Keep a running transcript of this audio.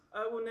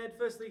Well, Ned,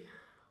 firstly,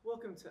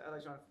 welcome to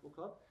Adelaide United Football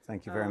Club.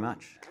 Thank you very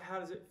much. How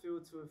does it feel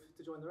to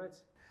join the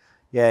Reds?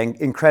 Yeah,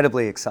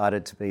 incredibly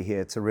excited to be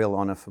here. It's a real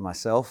honour for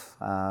myself,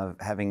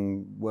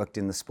 having worked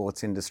in the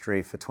sports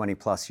industry for 20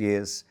 plus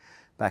years,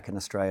 back in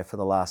Australia for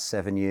the last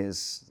 7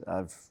 years.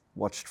 I've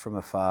watched from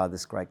afar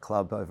this great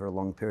club over a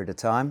long period of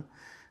time.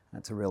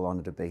 It's a real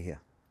honour to be here.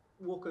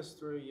 Walk us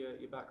through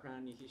your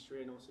background, your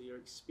history, and also your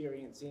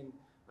experience in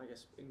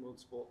world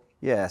sport.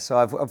 Yeah, so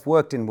I've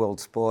worked in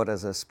world sport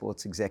as a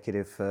sports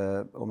executive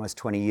for almost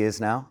 20 years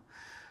now.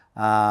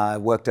 I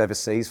worked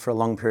overseas for a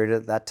long period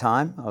at that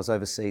time. I was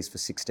overseas for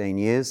 16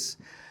 years.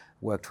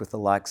 Worked with the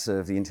likes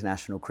of the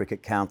International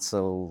Cricket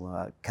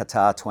Council,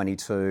 Qatar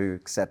 22,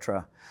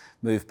 etc.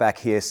 Moved back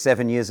here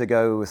 7 years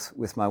ago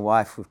with my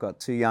wife. We've got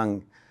two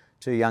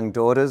young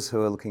daughters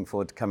who are looking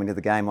forward to coming to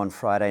the game on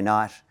Friday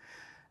night.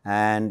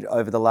 And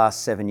over the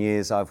last 7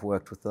 years, I've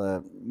worked with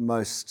the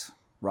most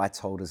rights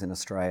holders in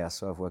Australia.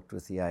 So I've worked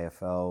with the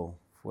AFL,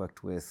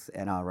 worked with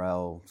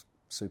NRL,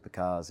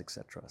 supercars,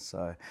 etc.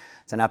 So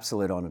it's an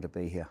absolute honour to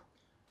be here.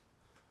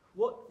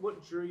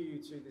 What drew you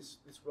to this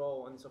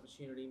role and this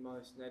opportunity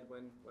most, Ned,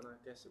 when I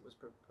guess it was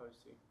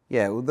proposed to you?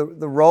 Yeah, well,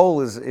 the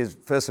role is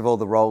first of all,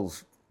 the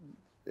role's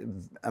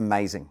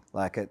amazing.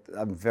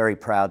 I'm very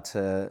proud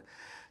to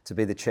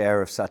be the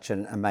chair of such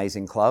an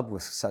amazing club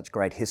with such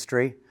great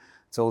history.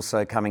 It's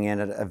also coming in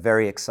at a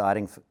very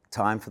exciting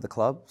time for the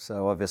club.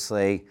 So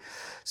obviously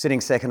sitting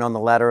second on the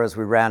ladder as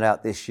we round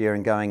out this year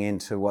and going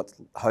into what's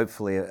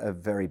hopefully a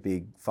very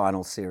big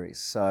final series.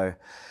 So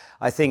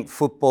I think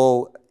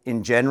football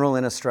in general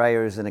in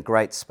Australia is in a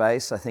great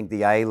space. I think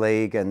the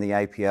A-League and the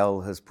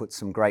APL has put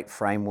some great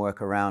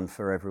framework around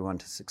for everyone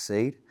to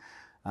succeed.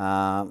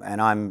 And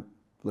I'm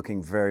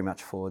looking very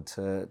much forward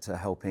to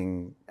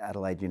helping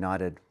Adelaide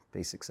United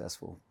be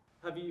successful.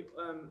 Have you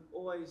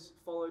always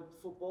followed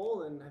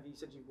football, and have you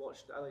said you've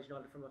watched Adelaide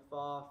United from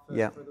afar for a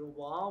little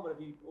while, but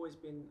have you always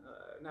been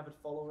an avid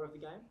follower of the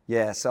game?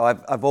 Yeah, so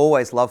I've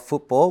always loved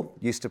football.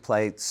 Used to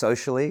play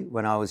socially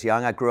when I was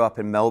young. I grew up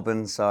in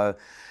Melbourne, so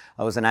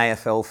I was an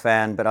AFL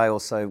fan, but I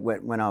also,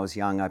 when I was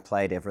young, I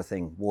played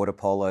everything: water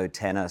polo,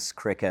 tennis,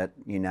 cricket,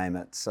 you name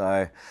it.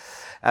 So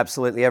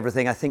absolutely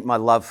everything. I think my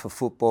love for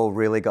football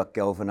really got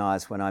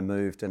galvanised when I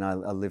moved, and I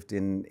lived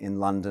in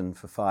London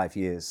for 5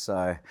 years.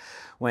 So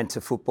went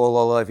to football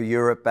all over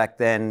Europe back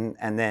then,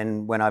 and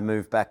then when I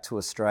moved back to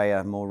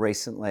Australia more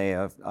recently,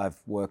 I've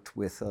worked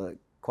with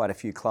quite a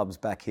few clubs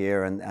back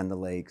here and the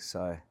league.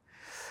 So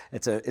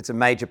it's a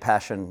major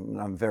passion, and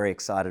I'm very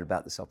excited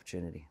about this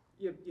opportunity.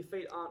 Your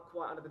feet aren't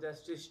quite under the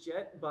desk just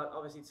yet, but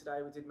obviously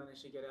today we did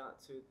manage to get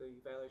out to the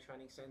Velo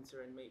Training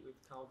Centre and meet with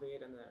Carl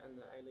Viet and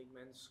the A-League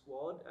men's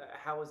squad.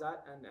 How was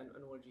that, and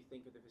what did you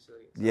think of the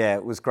facilities? Yeah,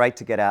 it was great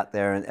to get out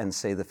there and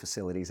see the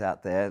facilities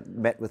out there.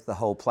 Met with the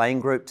whole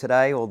playing group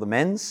today, all the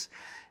men's,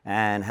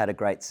 and had a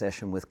great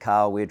session with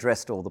Carl. We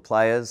addressed all the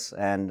players,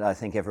 and I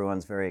think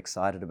everyone's very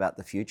excited about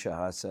the future.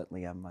 I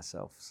certainly am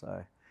myself.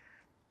 So,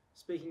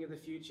 speaking of the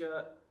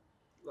future,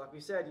 like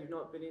we said, you've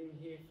not been in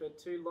here for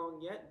too long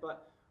yet,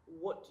 but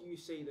what do you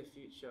see the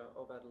future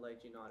of Adelaide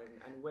United,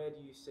 and where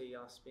do you see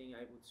us being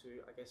able to,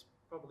 I guess,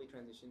 probably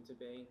transition to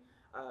being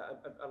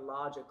a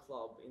larger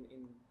club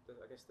in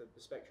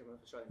the spectrum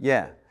of Australia?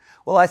 Yeah.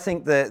 Well, I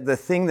think the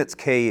thing that's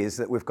key is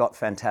that we've got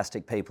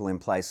fantastic people in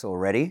place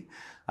already.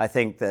 I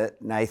think that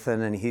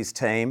Nathan and his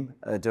team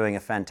are doing a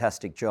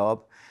fantastic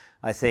job.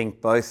 I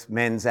think both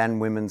men's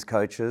and women's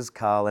coaches,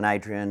 Carl and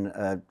Adrian,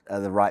 are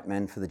the right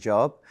men for the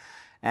job.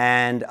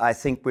 And I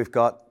think we've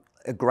got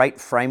a great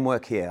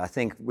framework here. I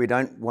think we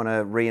don't want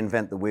to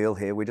reinvent the wheel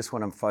here. We just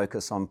want to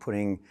focus on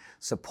putting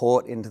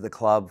support into the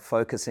club,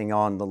 focusing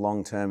on the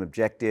long-term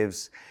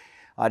objectives.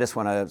 I just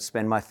want to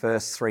spend my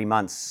first 3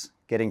 months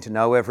getting to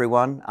know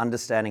everyone,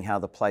 understanding how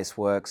the place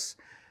works,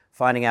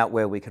 finding out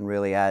where we can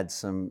really add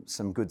some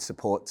good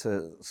support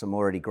to some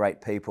already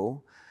great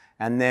people,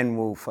 and then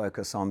we'll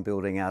focus on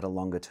building out a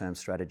longer-term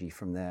strategy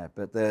from there.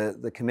 But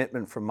the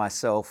commitment from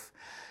myself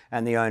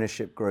and the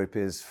ownership group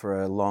is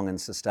for a long and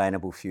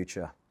sustainable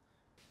future.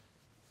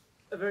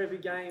 A very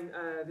big game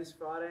this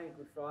Friday,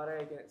 Good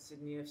Friday, against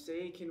Sydney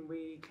FC. Can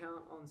we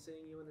count on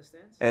seeing you in the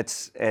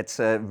stands? It's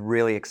a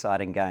really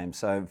exciting game.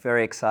 So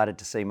very excited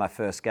to see my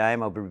first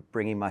game. I'll be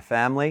bringing my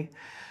family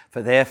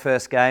for their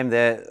first game.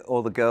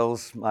 All the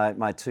girls,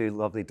 my two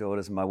lovely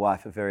daughters and my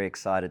wife, are very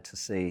excited to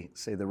see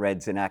the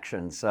Reds in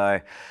action. So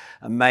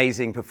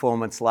amazing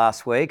performance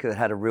last week. It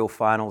had a real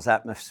finals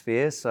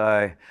atmosphere.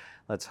 So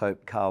let's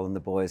hope Carl and the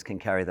boys can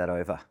carry that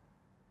over.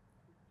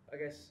 I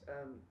guess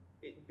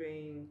it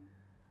being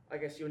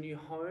your new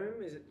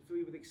home, is it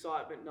filled with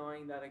excitement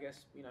knowing that,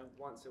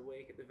 once a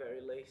week at the very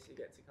least, you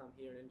get to come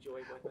here and enjoy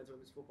both men's and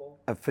women's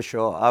football? For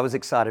sure. I was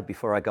excited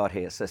before I got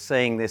here. So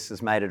seeing this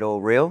has made it all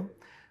real.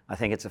 I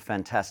think it's a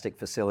fantastic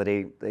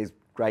facility. There's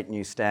great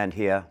new stand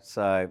here.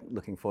 So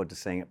looking forward to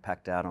seeing it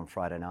packed out on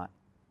Friday night.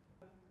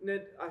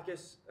 Ned, I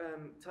guess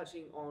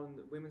touching on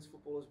women's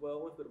football as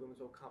well, we've got a Women's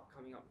World Cup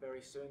coming up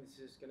very soon. This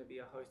is going to be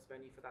a host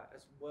venue for that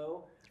as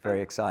well. It's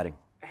very exciting.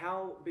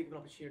 How big of an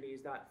opportunity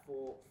is that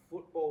for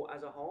football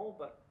as a whole,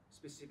 but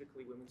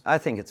specifically women's? I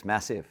think it's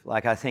massive.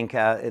 Like, I think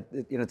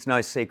it's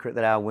no secret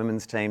that our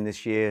women's team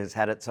this year has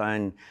had its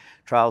own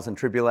trials and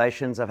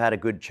tribulations. I've had a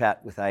good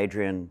chat with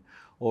Adrian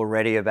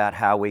already about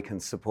how we can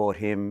support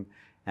him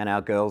and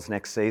our girls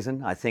next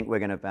season. I think we're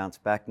going to bounce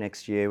back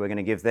next year. We're going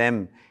to give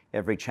them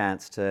every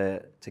chance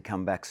to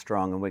come back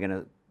strong, and we're going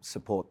to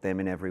support them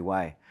in every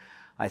way.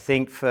 I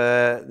think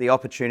for the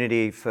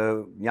opportunity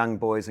for young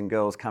boys and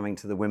girls coming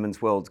to the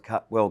Women's World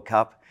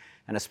Cup,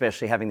 and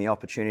especially having the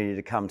opportunity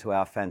to come to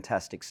our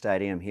fantastic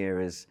stadium here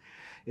is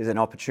an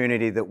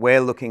opportunity that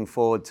we're looking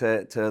forward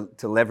to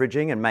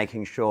leveraging and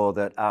making sure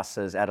that us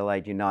as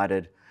Adelaide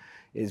United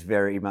is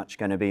very much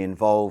going to be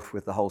involved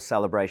with the whole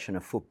celebration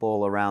of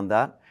football around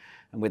that.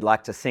 And we'd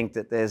like to think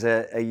that there's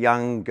a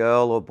young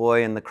girl or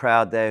boy in the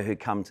crowd there who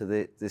come to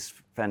this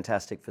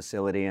fantastic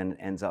facility and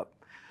ends up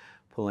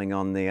pulling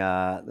on the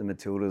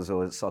Matildas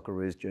or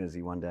Socceroos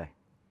jersey one day.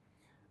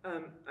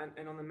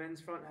 And on the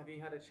men's front, have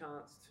you had a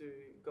chance to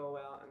go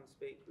out and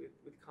speak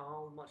with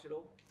Carl much at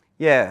all?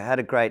 Yeah, had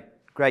a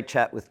great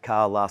chat with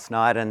Carl last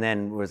night, and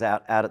then was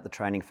out at the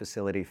training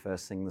facility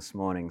first thing this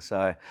morning.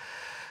 So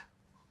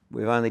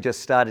we've only just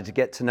started to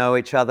get to know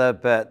each other,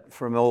 but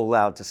from all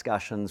our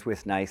discussions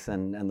with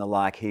Nathan and the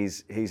like,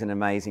 he's an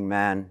amazing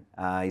man.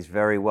 He's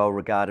very well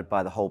regarded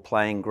by the whole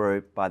playing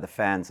group, by the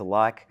fans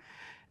alike,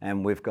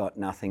 and we've got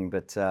nothing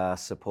but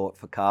support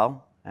for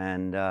Carl.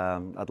 And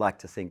I'd like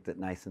to think that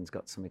Nathan's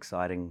got some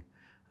exciting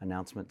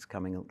announcements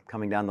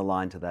coming down the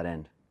line to that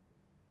end.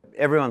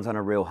 Everyone's on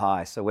a real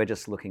high, so we're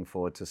just looking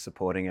forward to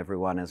supporting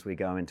everyone as we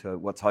go into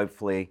what's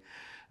hopefully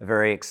a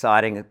very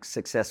exciting,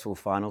 successful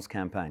finals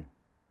campaign.